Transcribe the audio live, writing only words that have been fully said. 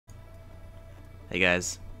Hey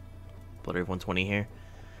guys, Bloodrave 120 here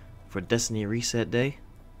for Destiny Reset Day.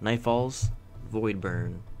 Nightfalls, Void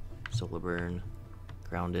Burn, Solar Burn,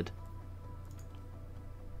 Grounded.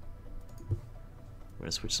 I'm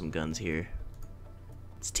gonna switch some guns here.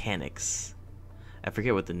 It's Taniks. I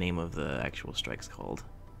forget what the name of the actual strike's called.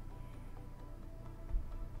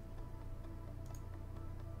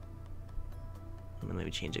 Let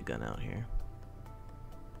me change a gun out here.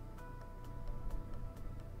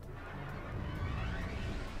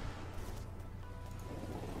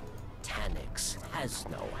 Taniks has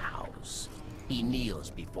no house. He kneels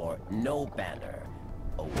before no banner,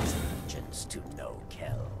 owes allegiance to no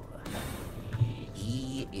kell.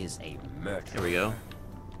 He is a murderer. Here we go.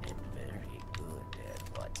 And very good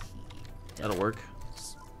at what he does. That'll work.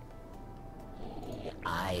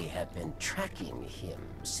 I have been tracking him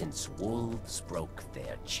since wolves broke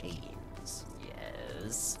their chains.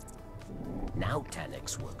 Yes. Now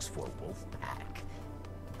Taniks works for Wolfpack,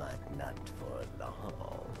 but not for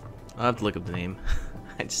long. I'll have to look up the name.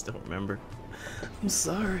 I just don't remember. I'm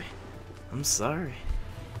sorry. I'm sorry.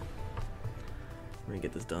 We're gonna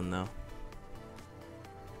get this done though.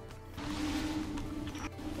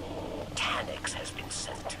 Taniks has been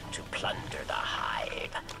sent to plunder the hive.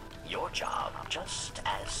 Your job, just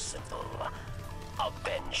as simple.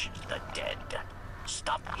 Avenge the dead.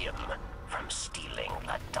 Stop him from stealing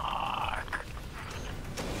the dark.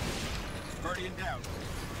 Guardian down.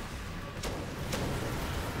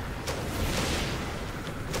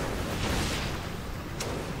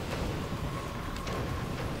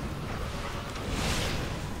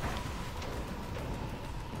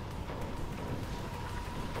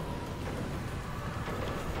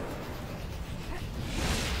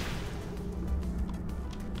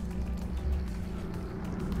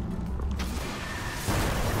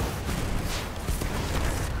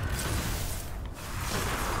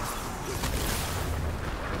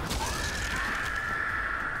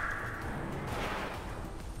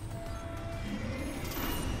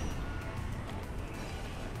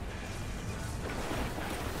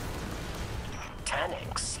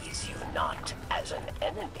 Taniks sees you not as an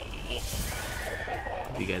enemy.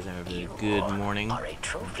 Hope you guys have a really good morning. Are a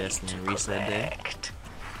trophy Destiny to Reset Day. collect.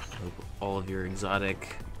 Hope all of your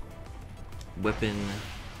exotic weapon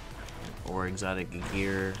or exotic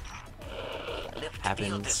gear Lift field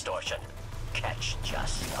happens. distortion. Catch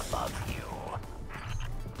just above you.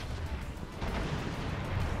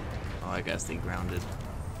 Oh, I gotta stay grounded.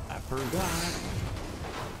 I forgot.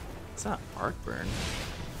 It's not arc burn.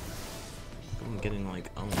 I'm getting like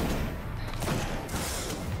owned.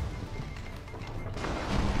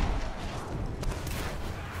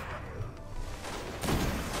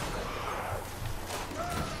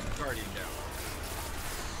 Guardian down.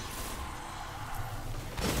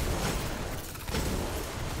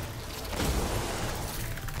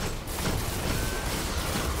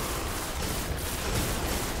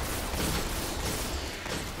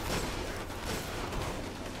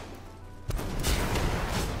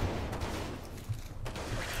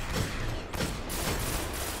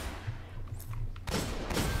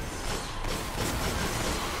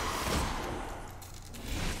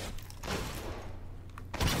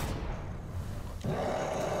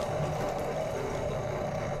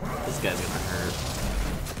 This guy's gonna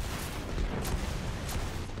hurt.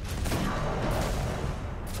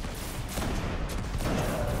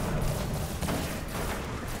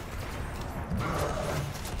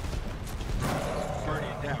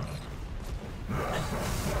 Guardian down.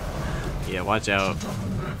 Yeah, watch out.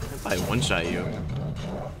 If I one-shot you.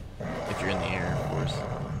 If you're in the air, of course.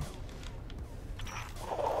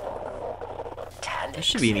 That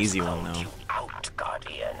should be an easy one, though. Out,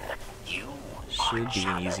 Guardian. You Should be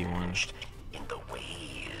an easy one. in the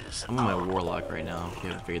ways I'm on my Warlock right now, if you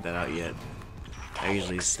haven't figured that out yet. I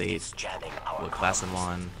usually state what class I'm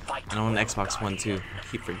on. And I'm on Xbox One too. I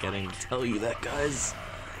keep forgetting to tell you that, guys.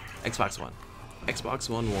 Xbox One. Xbox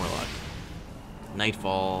One Warlock.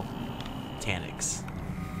 Nightfall. Taniks.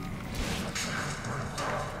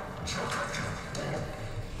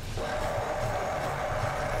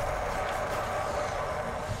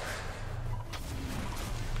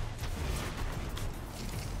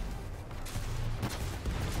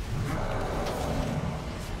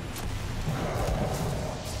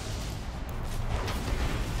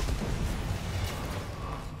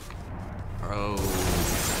 Oh,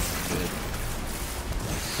 good.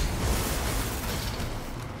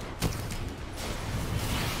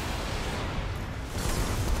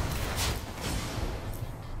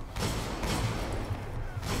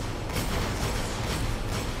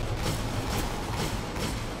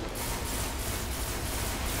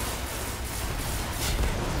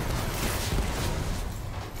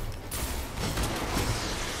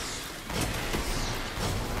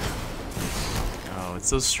 It's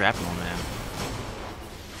so shrapnel, man.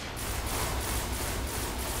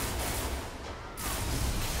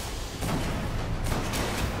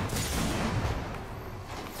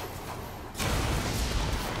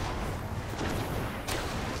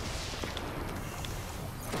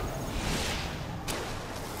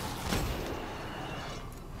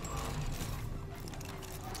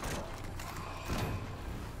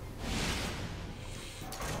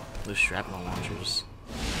 Those shrapnel launchers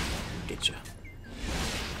get you.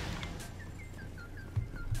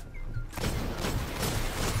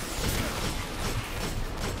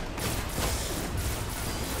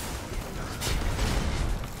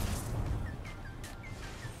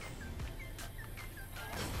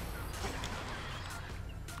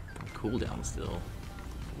 Cooldown still.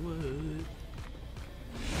 What?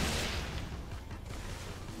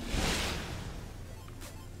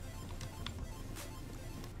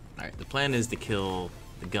 Alright, the plan is to kill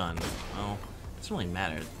the gun. Well, it doesn't really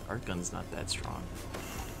matter. Our gun's not that strong.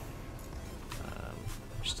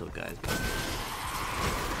 There's still guys back there.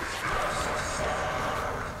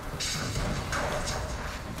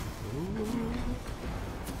 Ooh.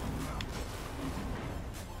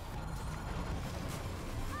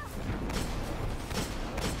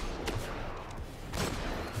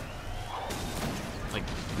 Like,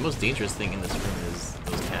 the most dangerous thing in this room is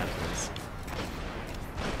those captains.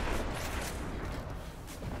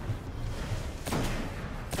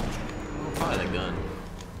 Probably that gun.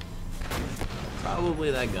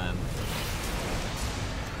 Probably that gun.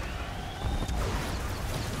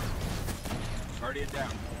 Guardian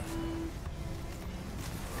down.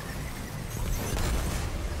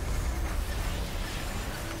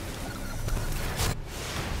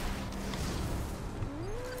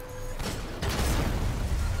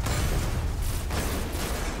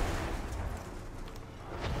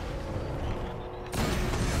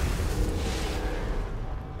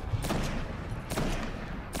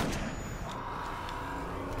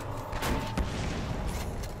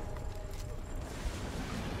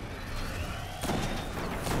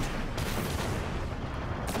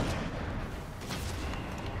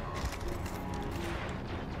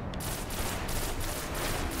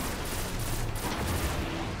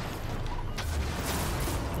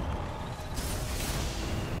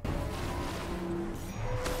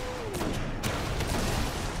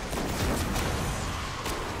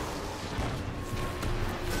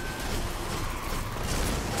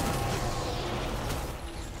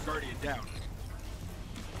 Guardian down.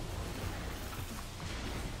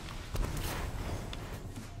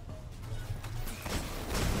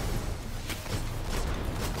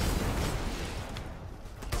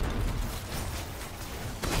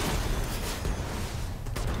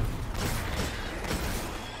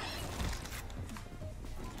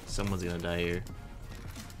 Someone's gonna die here.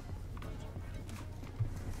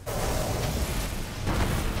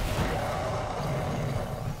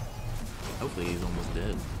 Hopefully he's almost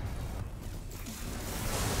dead.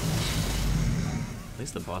 At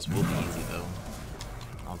least the boss will be easy though.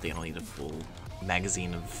 I don't think I'll need a full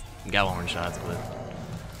magazine of Gallahorn shots, but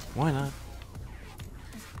why not?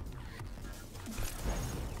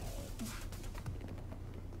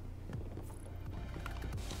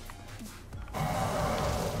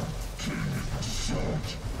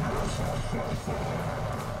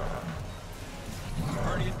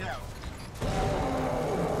 Guardian down.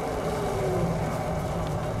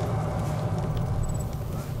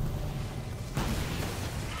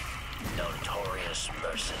 Notorious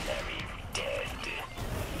mercenary dead.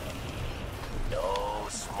 No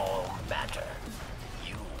small matter.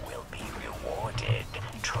 You will be rewarded.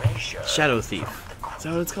 Treasure. Shadow Thief. Is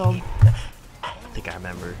that what it's called? I think I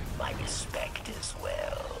remember. My respect as well.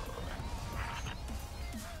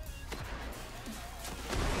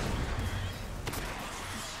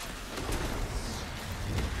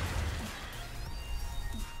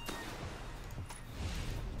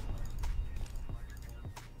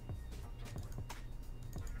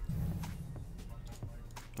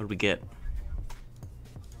 What did we get?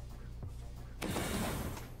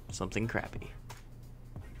 Something crappy.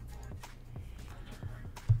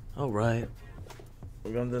 Alright.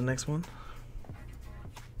 We're going to the next one.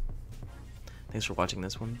 Thanks for watching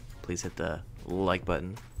this one. Please hit the like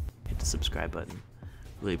button. Hit the subscribe button.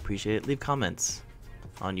 Really appreciate it. Leave comments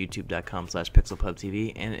on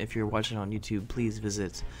youtube.com/pixelpubtv. And if you're watching on YouTube, please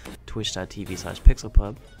visit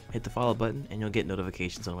twitch.tv/pixelpub. Hit the follow button and you'll get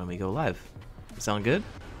notifications on when we go live. Sound good?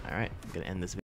 Alright, I'm going to end this video.